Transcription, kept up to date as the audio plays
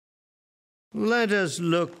Let us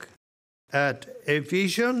look at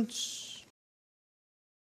Ephesians,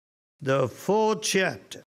 the 4th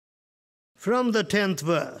chapter, from the 10th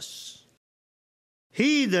verse.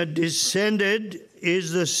 He that descended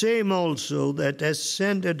is the same also that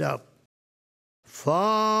ascended up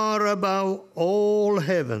far above all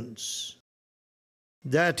heavens,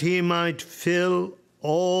 that he might fill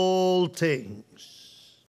all things.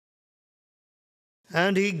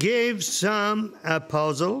 And he gave some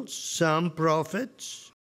apostles, some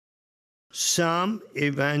prophets, some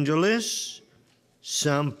evangelists,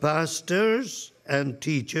 some pastors and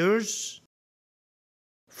teachers,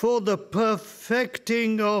 for the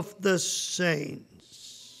perfecting of the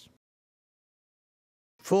saints,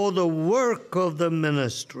 for the work of the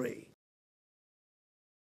ministry,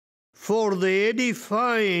 for the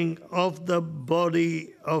edifying of the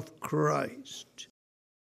body of Christ,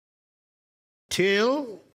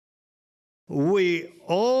 till we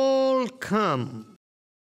all come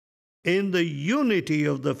in the unity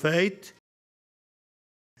of the faith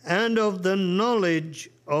and of the knowledge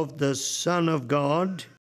of the Son of God,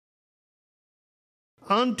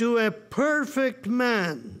 unto a perfect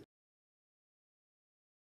man,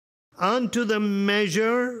 unto the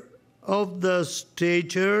measure of the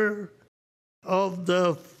stature of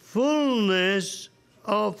the fulness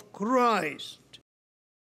of Christ.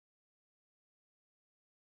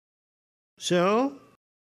 So,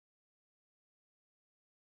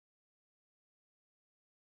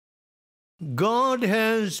 God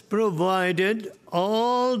has provided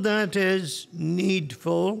all that is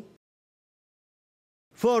needful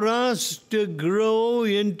for us to grow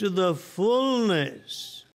into the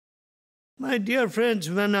fullness. My dear friends,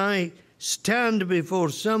 when I stand before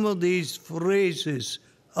some of these phrases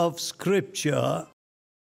of Scripture,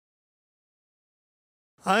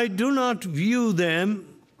 I do not view them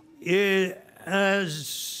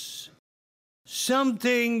as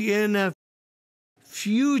something in a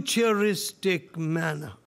futuristic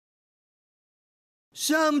manner.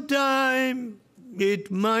 Sometime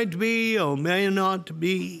it might be or may not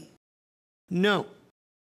be. No.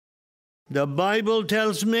 The Bible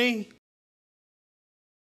tells me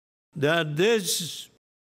that this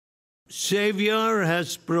Savior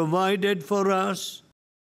has provided for us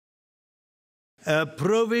a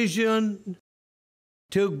provision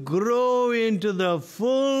to grow into the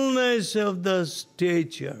fullness of the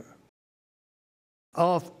stature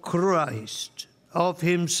of Christ, of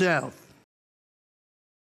Himself.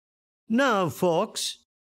 Now, folks,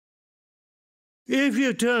 if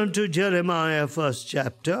you turn to Jeremiah 1st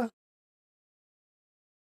chapter,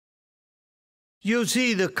 you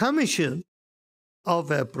see the commission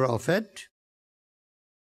of a prophet.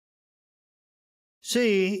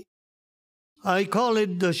 See, I call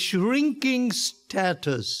it the shrinking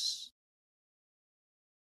status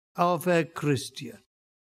of a Christian.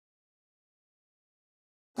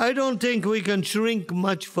 I don't think we can shrink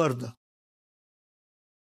much further.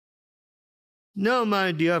 No,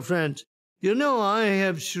 my dear friends, you know I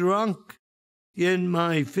have shrunk in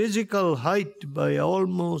my physical height by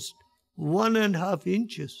almost 1.5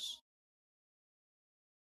 inches.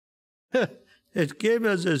 It came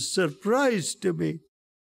as a surprise to me.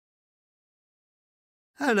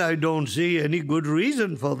 And I don't see any good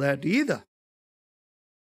reason for that either.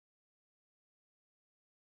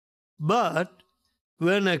 But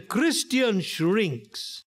when a Christian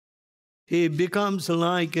shrinks, he becomes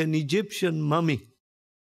like an Egyptian mummy.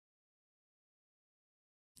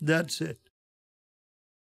 That's it.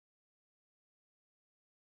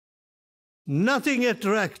 Nothing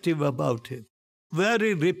attractive about him.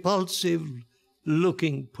 Very repulsive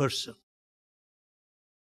looking person.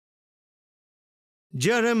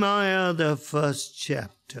 Jeremiah, the 1st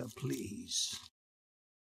chapter, please.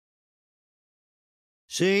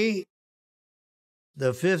 See,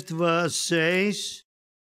 the 5th verse says,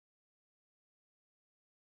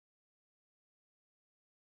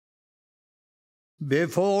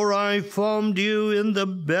 before I formed you in the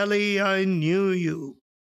belly, I knew you.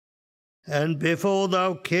 And before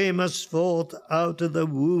thou camest forth out of the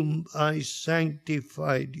womb, I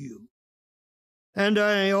sanctified you. And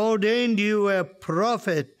I ordained you a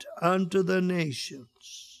prophet unto the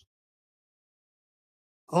nations.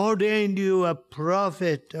 Ordained you a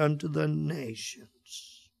prophet unto the nations.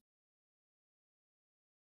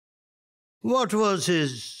 What was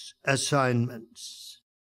his assignments?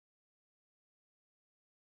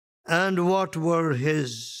 And what were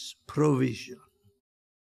his provisions?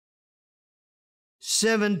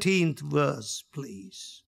 17th verse,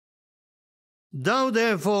 please. Thou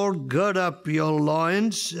therefore gird up your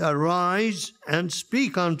loins, arise, and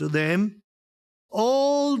speak unto them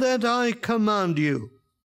all that I command you.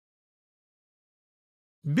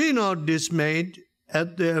 Be not dismayed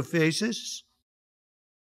at their faces,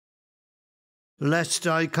 lest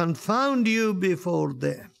I confound you before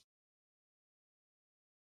them.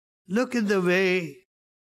 Look at the way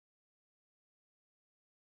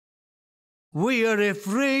we are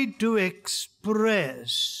afraid to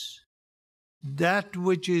express that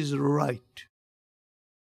which is right.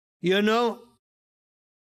 You know,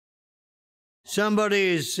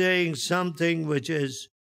 somebody is saying something which is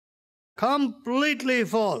completely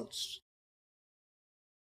false.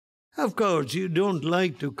 Of course, you don't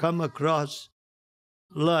like to come across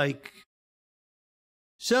like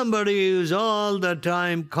somebody who's all the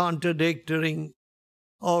time contradicting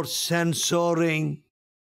or censoring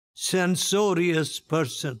censorious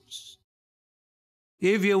persons.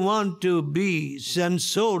 If you want to be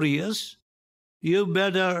censorious, you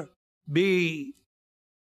better be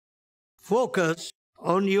focused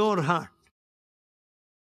on your heart.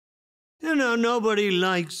 You know, nobody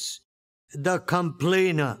likes the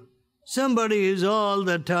complainer. Somebody is all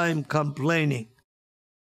the time complaining.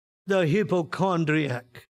 The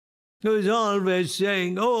hypochondriac, who is always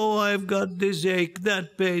saying, oh, I've got this ache,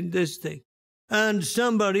 that pain, this thing. And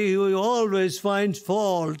somebody who always finds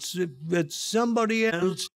faults with somebody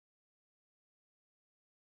else.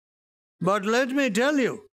 But let me tell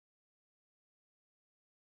you,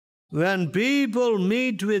 when people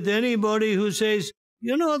meet with anybody who says,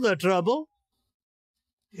 you know the trouble?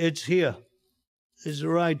 It's here. It's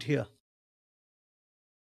right here.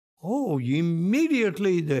 Oh,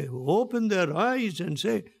 immediately they open their eyes and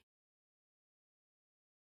say,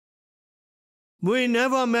 we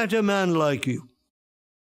never met a man like you.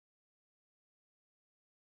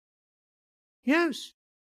 Yes,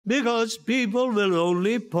 because people will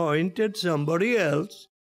only point at somebody else.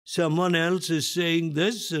 Someone else is saying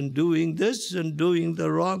this and doing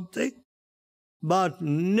the wrong thing. But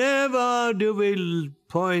never do we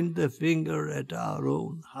point the finger at our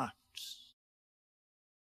own hearts.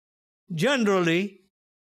 Generally,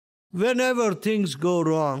 whenever things go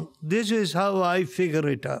wrong, this is how I figure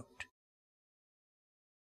it out.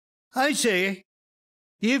 I say,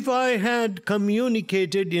 if I had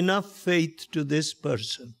communicated enough faith to this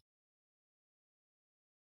person,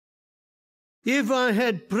 if I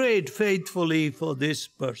had prayed faithfully for this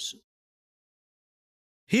person,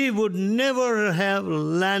 he would never have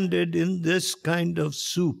landed in this kind of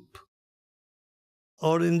soup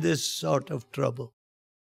or in this sort of trouble.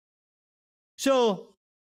 So,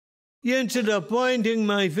 instead of pointing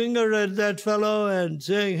my finger at that fellow and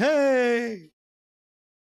saying, hey,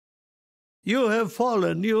 you have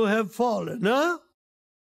fallen, huh?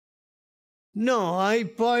 No, I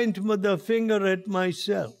point the finger at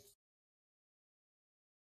myself.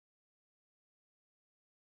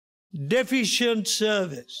 Deficient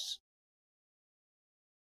service,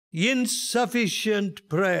 insufficient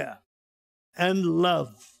prayer and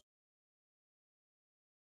love.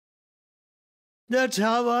 That's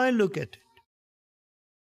how I look at it.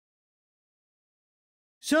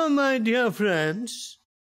 So, my dear friends,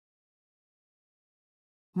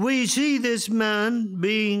 we see this man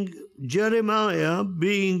Jeremiah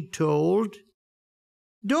being told,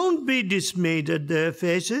 don't be dismayed at their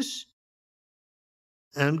faces.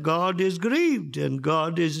 And God is grieved and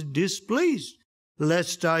God is displeased,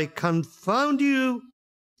 lest I confound you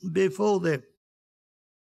before them.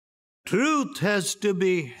 Truth has to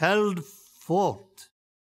be held forth.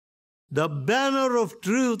 The banner of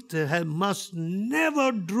truth must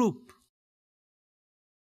never droop.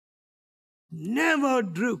 Never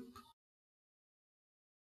droop.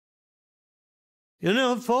 You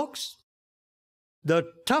know, folks, the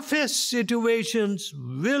toughest situations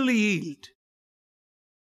will yield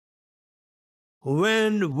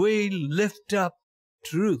when we lift up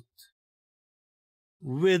truth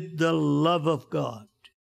with the love of God.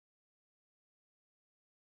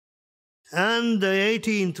 And the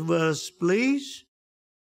 18th verse, please.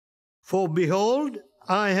 For behold,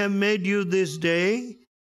 I have made you this day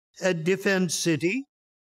a defense city,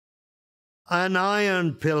 an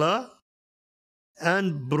iron pillar,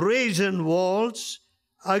 and brazen walls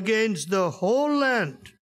against the whole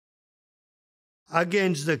land,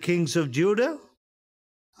 against the kings of Judah,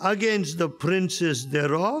 against the princes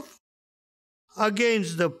thereof,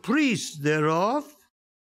 against the priests thereof,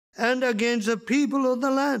 and against the people of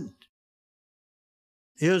the land.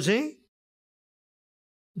 You see,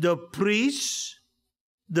 the priests,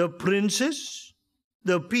 the princes,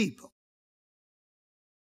 the people.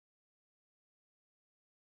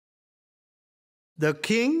 The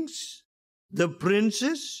kings, the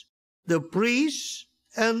princes, the priests,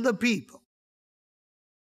 and the people.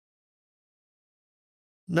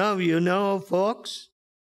 Now you know, folks,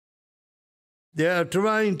 They are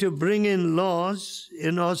trying to bring in laws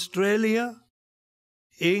in Australia,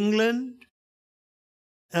 England,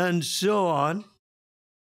 and so on.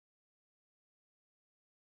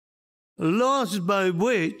 Laws by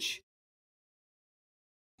which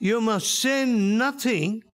you must say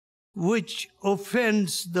nothing which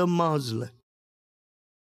offends the Muslim.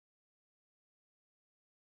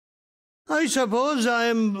 I suppose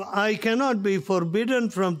I cannot be forbidden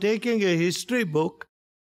from taking a history book,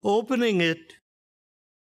 opening it,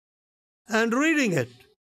 and reading it.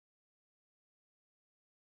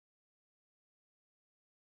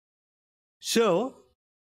 So,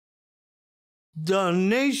 the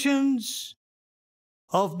nations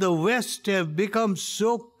of the West have become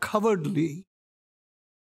so cowardly.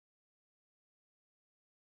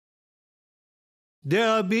 They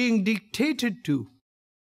are being dictated to.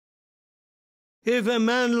 If a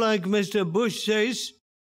man like Mr. Bush says,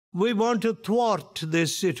 we want to thwart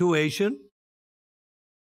this situation,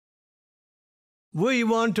 we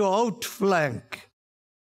want to outflank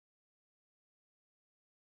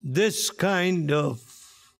this kind of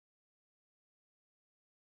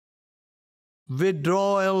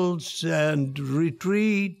withdrawals and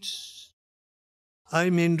retreats. I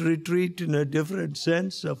mean retreat in a different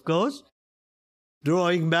sense, of course,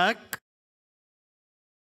 drawing back.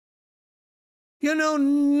 You know,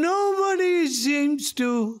 nobody seems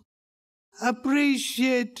to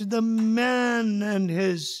appreciate the man and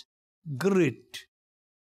his grit.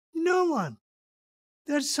 No one.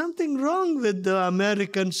 There's something wrong with the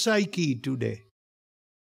American psyche today.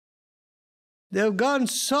 They've gone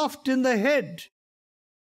soft in the head.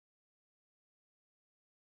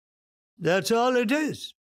 That's all it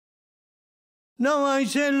is. Now I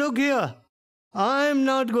say, look here, I'm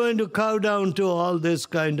not going to cow down to all this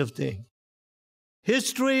kind of thing.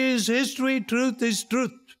 History is history, truth is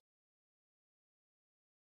truth.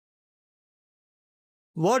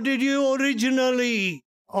 What did you originally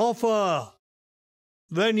offer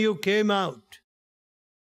when you came out?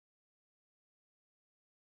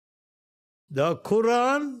 The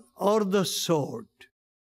Quran or the sword?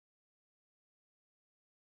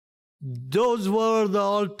 Those were the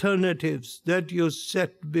alternatives that you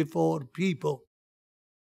set before people,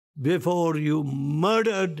 before you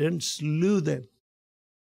murdered and slew them.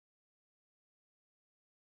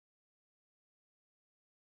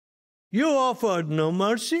 You offered no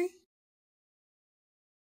mercy.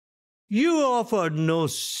 You offered no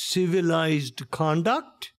civilized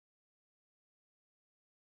conduct.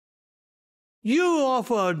 You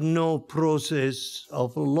offered no process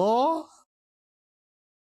of law.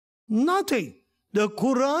 Nothing. The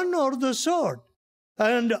Quran or the sword.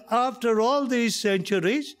 And after all these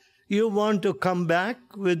centuries, you want to come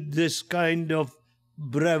back with this kind of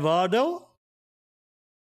bravado?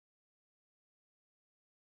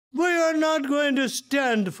 We are not going to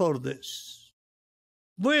stand for this.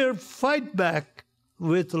 We'll fight back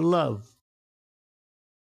with love.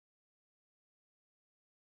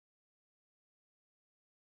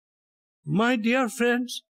 My dear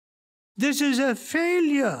friends, this is a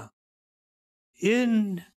failure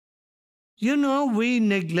we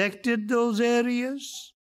neglected those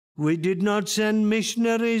areas. We did not send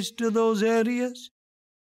missionaries to those areas.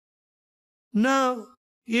 Now,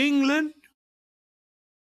 England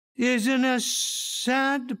is in a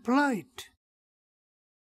sad plight.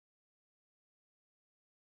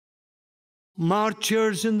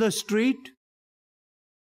 Marchers in the street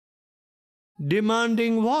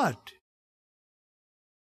demanding what?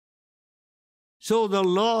 So the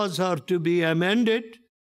laws are to be amended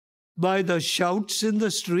by the shouts in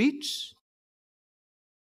the streets?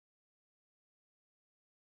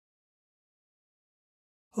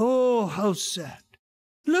 Oh, how sad.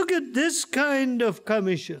 Look at this kind of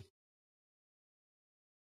commission.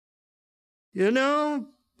 You know,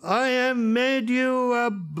 I have made you a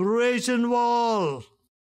brazen wall,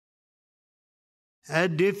 a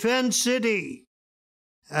defense city,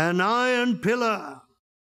 an iron pillar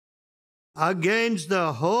against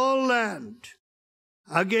the whole land,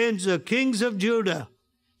 against the kings of Judah.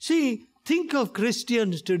 See, think of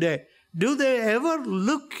Christians today. Do they ever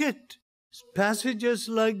look at passages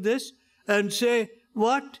like this and say,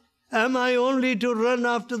 what? Am I only to run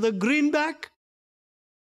after the greenback?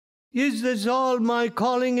 Is this all my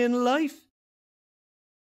calling in life?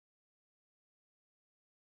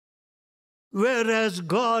 Whereas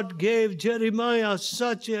God gave Jeremiah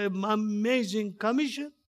such an amazing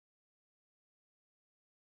commission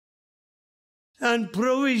and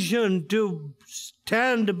provision to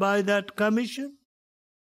stand by that commission.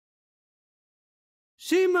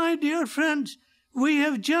 See, my dear friends, we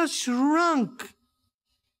have just shrunk.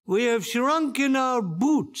 We have shrunk in our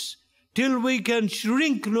boots till we can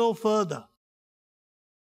shrink no further.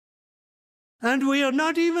 And we are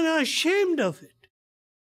not even ashamed of it.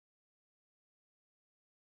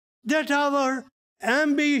 That our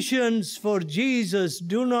ambitions for Jesus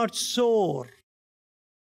do not soar,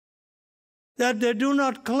 that they do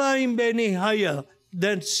not climb any higher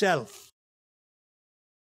than self.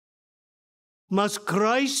 Must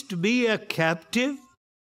Christ be a captive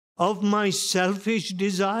of my selfish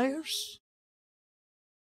desires?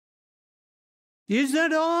 Is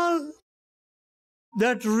that all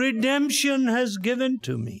that redemption has given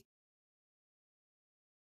to me?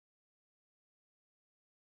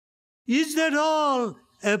 Is that all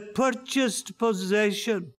a purchased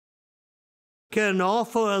possession can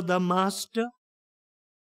offer the Master?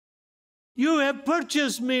 You have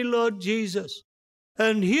purchased me, Lord Jesus,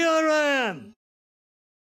 and here I am,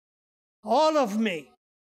 all of me.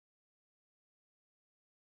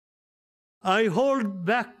 I hold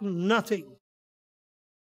back nothing.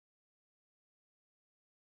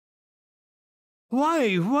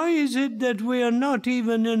 Why? Why is it that we are not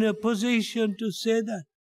even in a position to say that?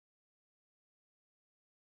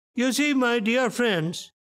 You see, my dear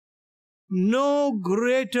friends, no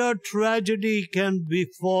greater tragedy can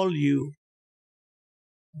befall you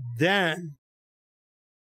than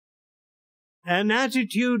an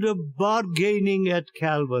attitude of bargaining at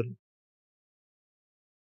Calvary.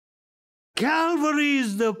 Calvary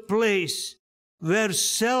is the place where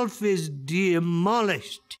self is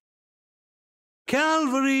demolished.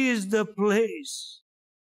 Calvary is the place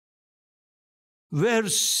where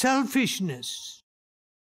selfishness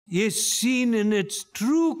is seen in its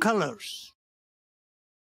true colors.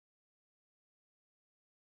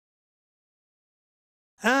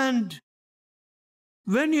 And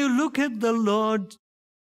when you look at the Lord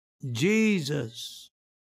Jesus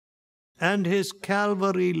and his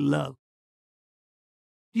Calvary love,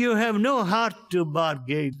 you have no heart to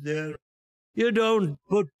bargain there. You don't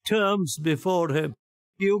put terms before him.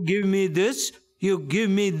 You give me this, you give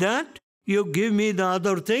me that, you give me the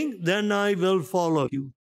other thing, then I will follow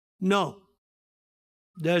you. No,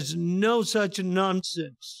 there's no such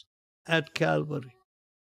nonsense at Calvary.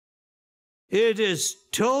 It is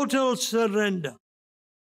total surrender.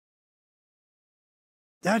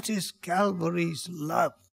 That is Calvary's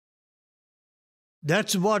love.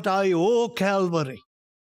 That's what I owe Calvary.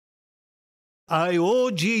 I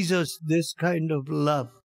owe Jesus this kind of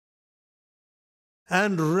love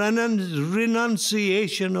and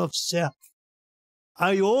renunciation of self.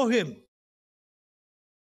 I owe him.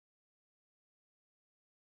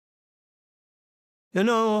 You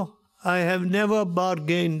know, I have never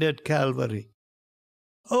bargained at Calvary.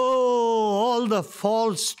 Oh, all the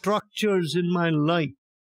false structures in my life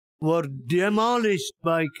were demolished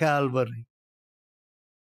by Calvary.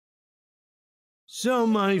 So,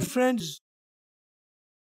 my friends,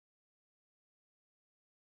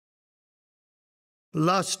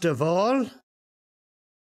 last of all,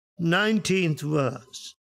 19th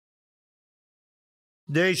verse.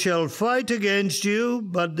 They shall fight against you,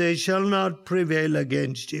 but they shall not prevail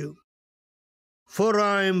against you. For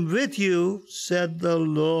I am with you, said the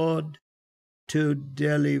Lord, to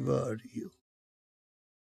deliver you.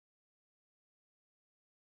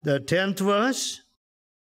 The 10th verse.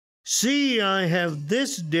 See, I have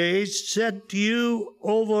this day set you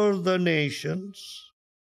over the nations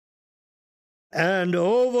and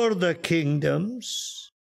over the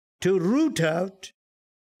kingdoms, to root out,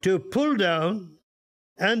 to pull down,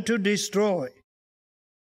 and to destroy,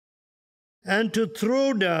 and to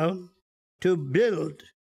throw down, to build,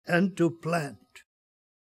 and to plant.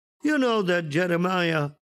 You know that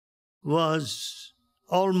Jeremiah was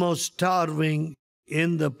almost starving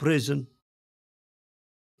in the prison,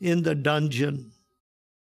 in the dungeon,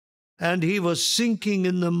 and he was sinking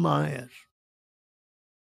in the mire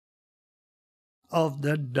of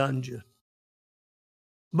that dungeon.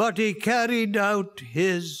 But he carried out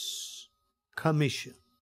his commission.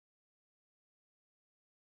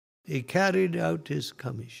 He carried out his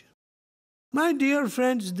commission. My dear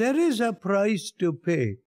friends, there is a price to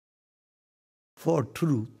pay for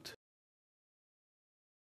truth.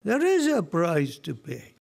 There is a price to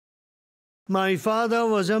pay. My father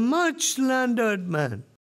was a much slandered man,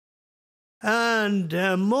 and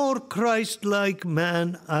a more Christ-like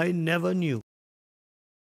man I never knew.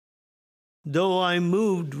 Though I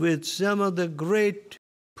moved with some of the great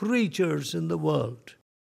preachers in the world,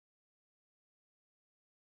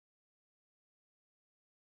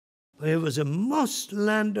 he was a most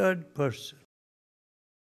slandered person,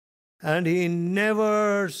 and he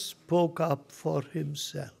never spoke up for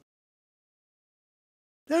himself.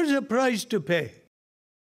 There's a price to pay.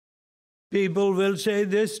 People will say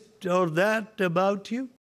this or that about you.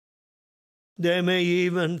 They may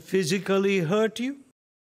even physically hurt you.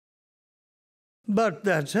 But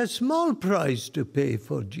that's a small price to pay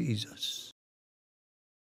for Jesus.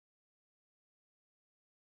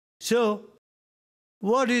 So,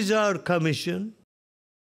 what is our commission?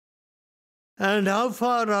 And how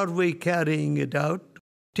far are we carrying it out?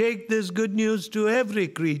 Take this good news to every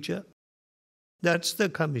creature. That's the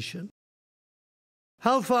commission.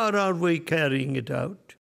 How far are we carrying it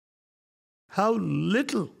out? How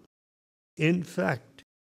little, in fact,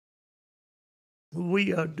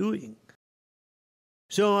 we are doing.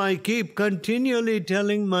 So I keep continually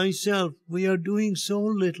telling myself, we are doing so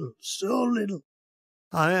little, so little.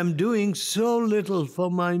 I am doing so little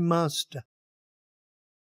for my Master.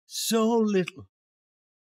 So little.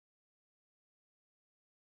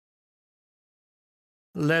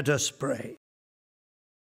 Let us pray.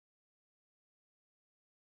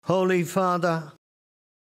 Holy Father,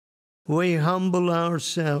 we humble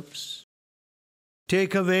ourselves.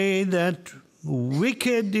 Take away that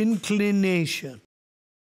wicked inclination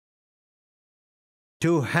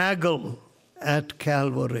to haggle at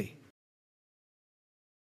Calvary.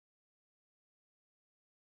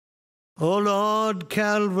 O Lord,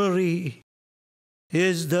 Calvary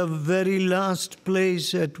is the very last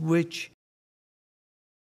place at which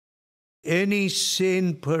any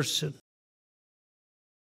sane person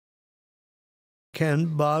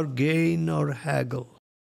can bargain or haggle.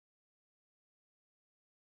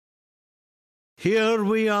 Here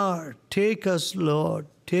we are. Take us, Lord,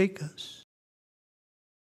 take us.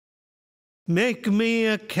 Make me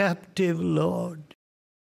a captive, Lord.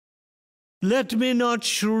 Let me not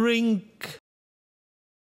shrink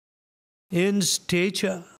in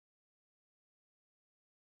stature.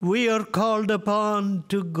 We are called upon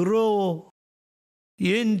to grow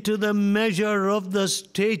into the measure of the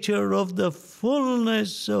stature of the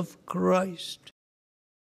fullness of Christ.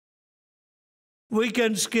 We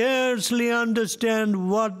can scarcely understand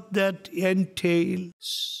what that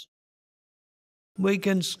entails. We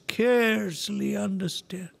can scarcely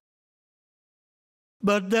understand.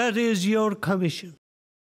 But that is your commission.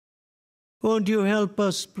 Won't you help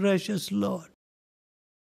us, precious Lord,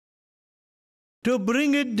 to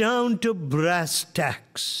bring it down to brass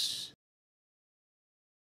tacks,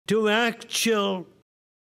 to actual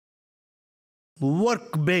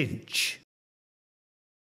workbench,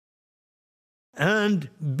 and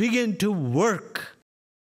begin to work.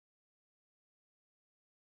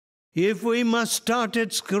 If we must start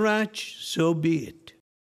at scratch, so be it.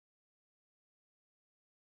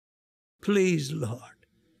 Please, Lord,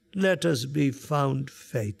 let us be found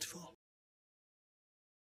faithful,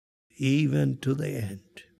 even to the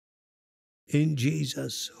end. In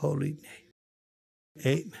Jesus' holy name,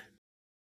 amen.